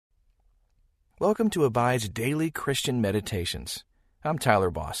Welcome to Abide's Daily Christian Meditations. I'm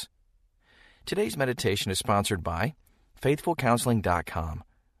Tyler Boss. Today's meditation is sponsored by FaithfulCounseling.com,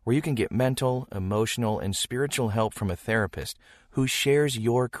 where you can get mental, emotional, and spiritual help from a therapist who shares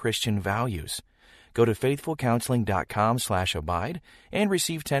your Christian values. Go to FaithfulCounseling.com/abide and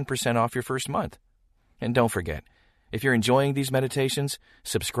receive 10% off your first month. And don't forget, if you're enjoying these meditations,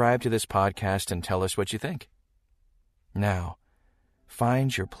 subscribe to this podcast and tell us what you think. Now,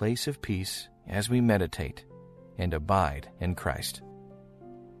 find your place of peace as we meditate and abide in Christ.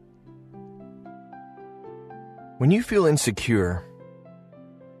 When you feel insecure,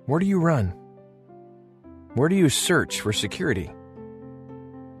 where do you run? Where do you search for security?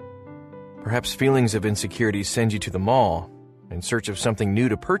 Perhaps feelings of insecurity send you to the mall in search of something new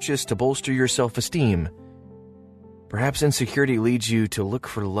to purchase to bolster your self-esteem. Perhaps insecurity leads you to look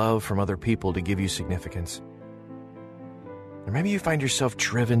for love from other people to give you significance. Or maybe you find yourself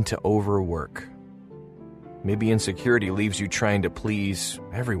driven to overwork. Maybe insecurity leaves you trying to please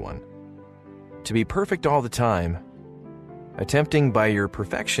everyone, to be perfect all the time, attempting by your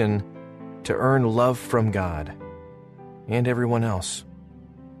perfection to earn love from God and everyone else.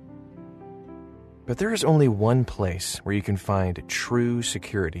 But there is only one place where you can find true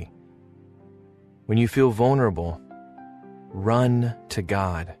security. When you feel vulnerable, run to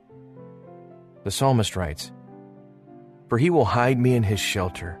God. The psalmist writes, "For he will hide me in his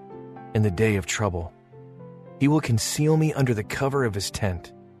shelter in the day of trouble. He will conceal me under the cover of his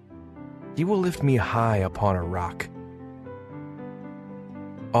tent. He will lift me high upon a rock."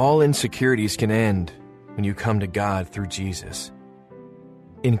 All insecurities can end when you come to God through Jesus.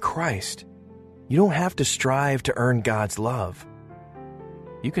 In Christ, you don't have to strive to earn God's love.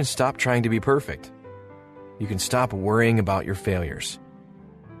 You can stop trying to be perfect. You can stop worrying about your failures.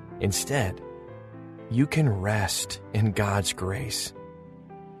 Instead, you can rest in God's grace.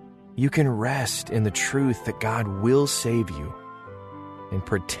 You can rest in the truth that God will save you and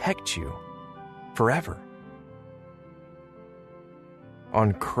protect you forever.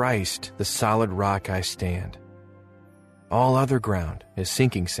 On Christ, the solid rock, I stand. All other ground is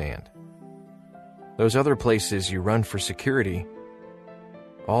sinking sand. Those other places you run for security,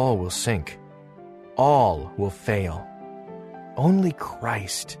 all will sink. All will fail. Only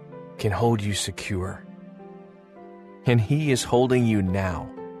Christ can hold you secure. And He is holding you now.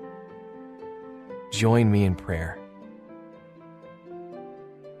 Join me in prayer.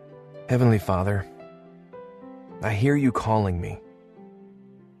 Heavenly Father, I hear you calling me,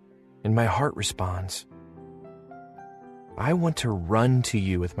 and my heart responds. I want to run to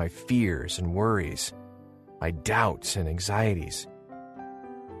you with my fears and worries, my doubts and anxieties.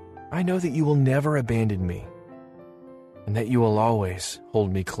 I know that you will never abandon me, and that you will always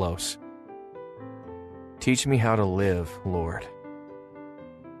hold me close. Teach me how to live, Lord.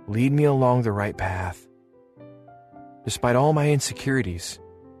 Lead me along the right path. Despite all my insecurities,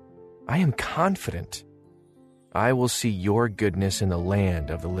 I am confident I will see your goodness in the land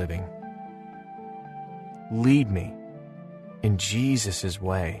of the living. Lead me in Jesus'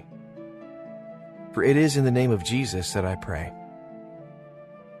 way. For it is in the name of Jesus that I pray.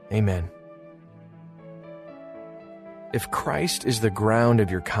 Amen. If Christ is the ground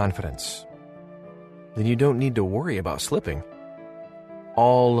of your confidence, then you don't need to worry about slipping.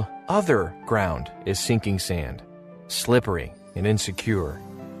 All other ground is sinking sand, slippery and insecure.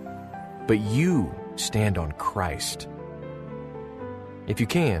 But you stand on Christ. If you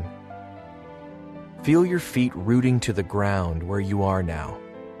can, feel your feet rooting to the ground where you are now.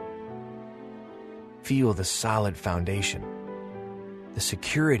 Feel the solid foundation, the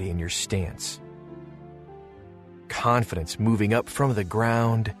security in your stance. Confidence moving up from the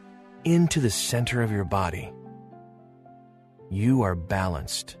ground into the center of your body. You are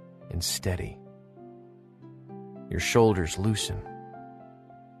balanced and steady. Your shoulders loosen.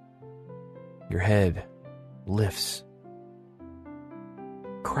 Your head lifts.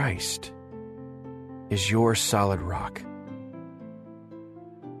 Christ is your solid rock.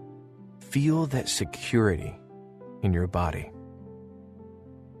 Feel that security in your body.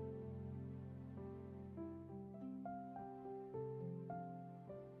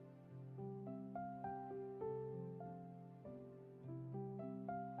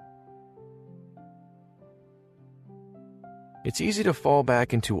 It's easy to fall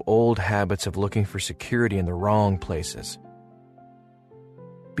back into old habits of looking for security in the wrong places.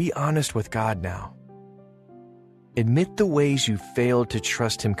 Be honest with God now. Admit the ways you failed to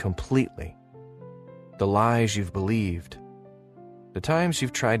trust Him completely, the lies you've believed, the times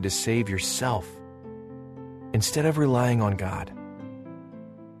you've tried to save yourself instead of relying on God.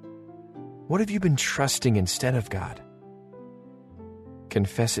 What have you been trusting instead of God?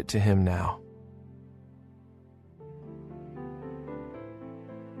 Confess it to Him now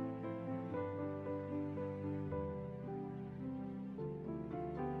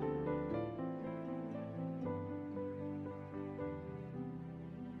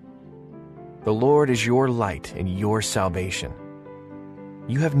The Lord is your light and your salvation.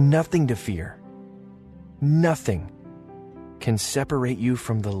 You have nothing to fear. Nothing can separate you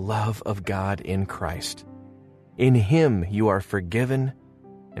from the love of God in Christ. In Him you are forgiven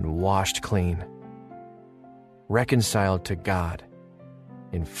and washed clean, reconciled to God,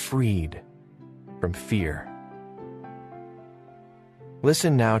 and freed from fear.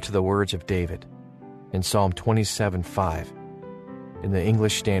 Listen now to the words of David in Psalm 27:5 in the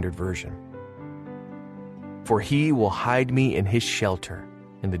English Standard Version. For He will hide me in His shelter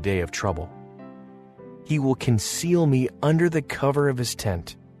in the day of trouble. He will conceal me under the cover of His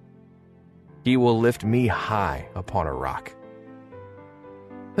tent. He will lift me high upon a rock.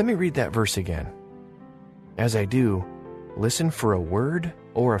 Let me read that verse again. As I do, listen for a word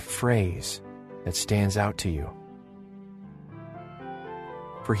or a phrase that stands out to you.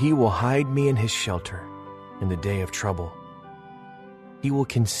 For He will hide me in His shelter in the day of trouble. He will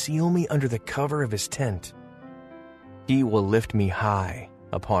conceal me under the cover of His tent. He will lift me high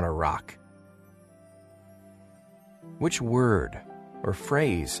upon a rock. Which word or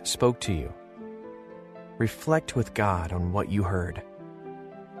phrase spoke to you? Reflect with God on what you heard.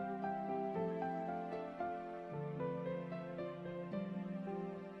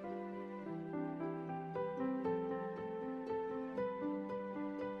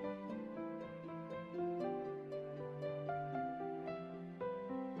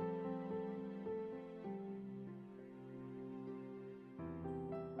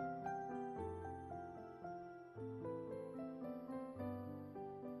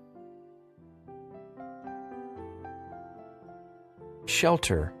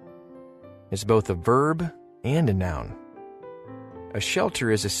 Shelter is both a verb and a noun. A shelter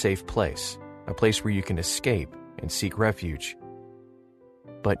is a safe place, a place where you can escape and seek refuge.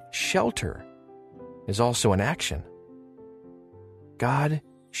 But shelter is also an action. God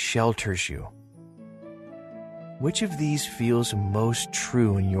shelters you. Which of these feels most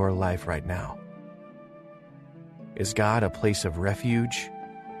true in your life right now? Is God a place of refuge?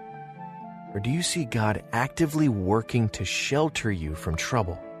 Or do you see God actively working to shelter you from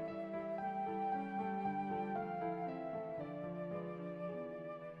trouble?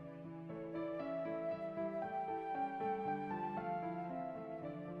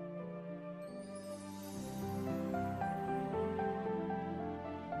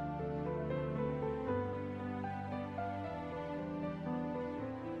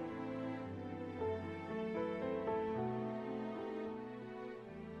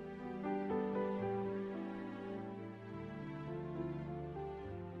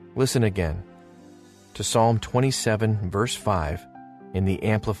 Listen again to Psalm 27, verse 5 in the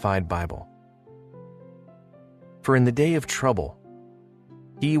Amplified Bible. For in the day of trouble,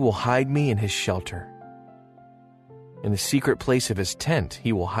 He will hide me in His shelter. In the secret place of His tent,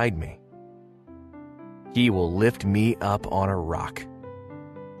 He will hide me. He will lift me up on a rock.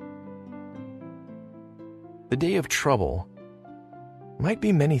 The day of trouble might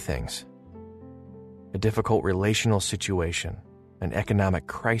be many things. A difficult relational situation, an economic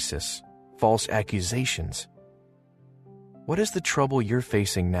crisis, false accusations. What is the trouble you're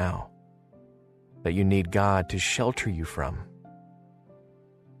facing now that you need God to shelter you from?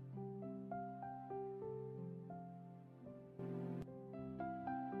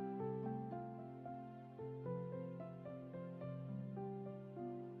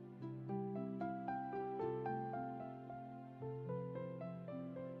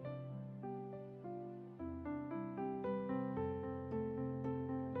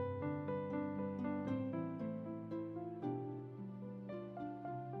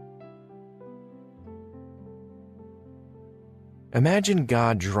 Imagine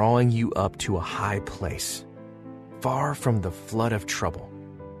God drawing you up to a high place, far from the flood of trouble,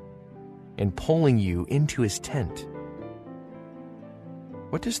 and pulling you into His tent.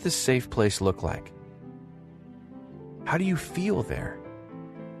 What does this safe place look like? How do you feel there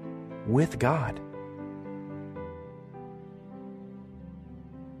with God?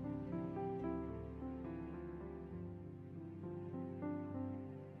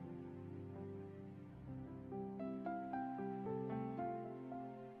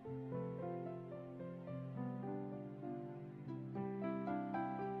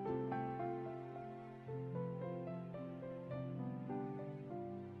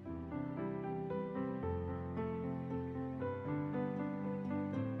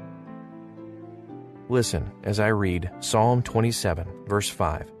 Listen as I read Psalm 27, verse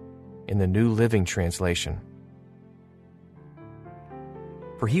 5, in the New Living Translation.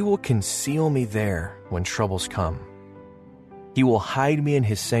 For He will conceal me there when troubles come. He will hide me in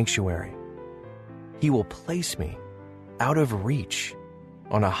His sanctuary. He will place me out of reach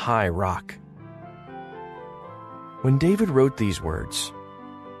on a high rock. When David wrote these words,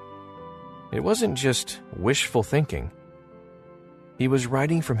 it wasn't just wishful thinking. He was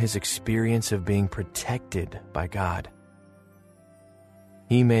writing from his experience of being protected by God.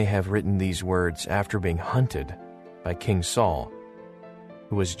 He may have written these words after being hunted by King Saul,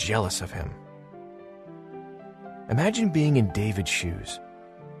 who was jealous of him. Imagine being in David's shoes.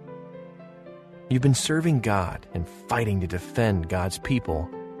 You've been serving God and fighting to defend God's people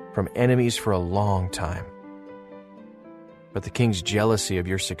from enemies for a long time. But the king's jealousy of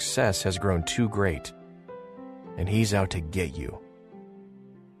your success has grown too great, and he's out to get you.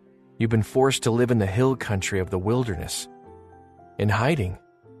 You've been forced to live in the hill country of the wilderness, in hiding,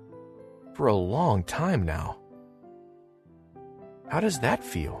 for a long time now. How does that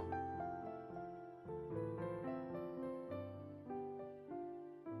feel?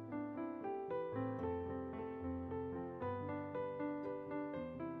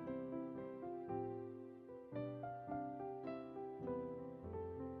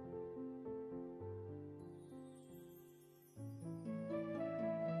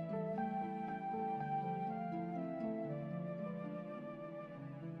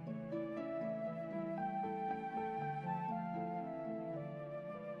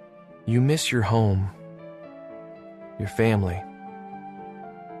 You miss your home, your family.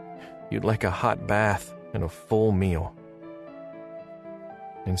 You'd like a hot bath and a full meal.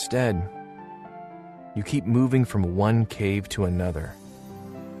 Instead, you keep moving from one cave to another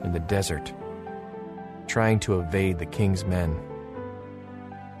in the desert, trying to evade the king's men.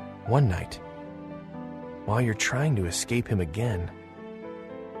 One night, while you're trying to escape him again,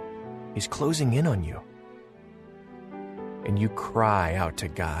 he's closing in on you, and you cry out to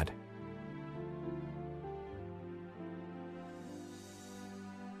God.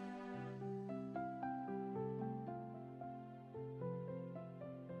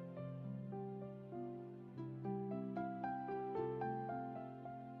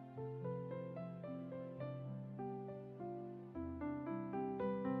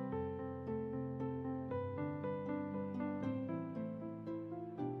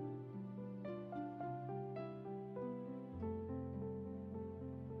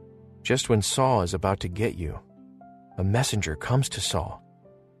 Just when Saul is about to get you, a messenger comes to Saul,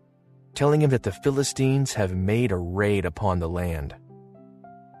 telling him that the Philistines have made a raid upon the land.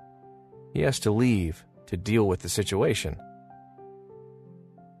 He has to leave to deal with the situation.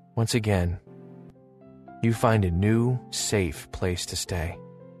 Once again, you find a new, safe place to stay.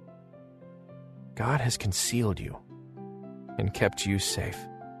 God has concealed you and kept you safe.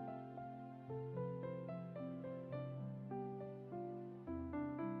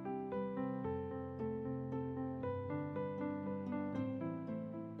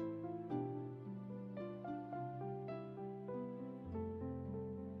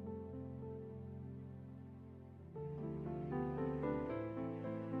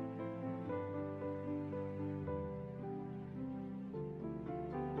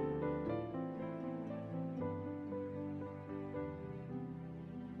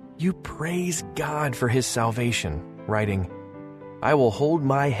 You praise God for his salvation, writing, I will hold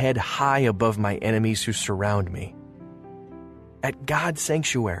my head high above my enemies who surround me. At God's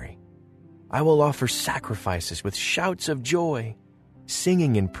sanctuary, I will offer sacrifices with shouts of joy,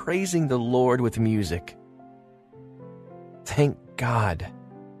 singing and praising the Lord with music. Thank God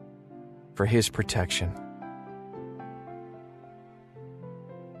for his protection.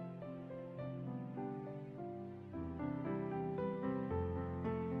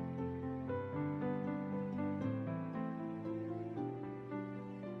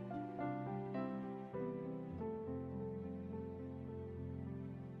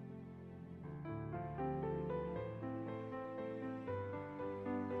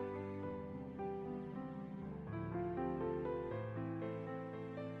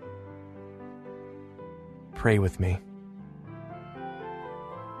 Pray with me.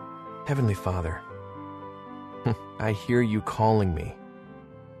 Heavenly Father, I hear you calling me,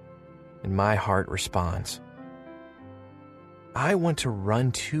 and my heart responds. I want to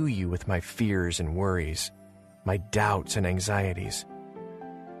run to you with my fears and worries, my doubts and anxieties.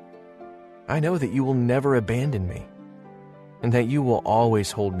 I know that you will never abandon me, and that you will always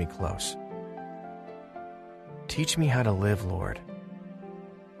hold me close. Teach me how to live, Lord.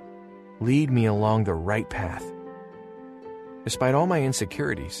 Lead me along the right path. Despite all my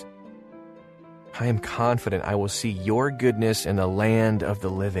insecurities, I am confident I will see your goodness in the land of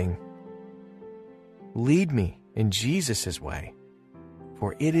the living. Lead me in Jesus' way,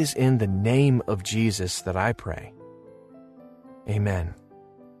 for it is in the name of Jesus that I pray. Amen.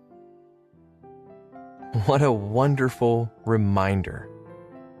 What a wonderful reminder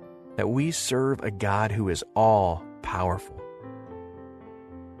that we serve a God who is all powerful.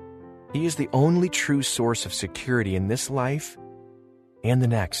 He is the only true source of security in this life and the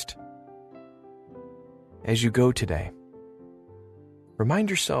next. As you go today, remind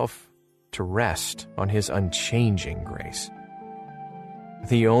yourself to rest on His unchanging grace,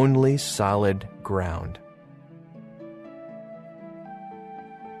 the only solid ground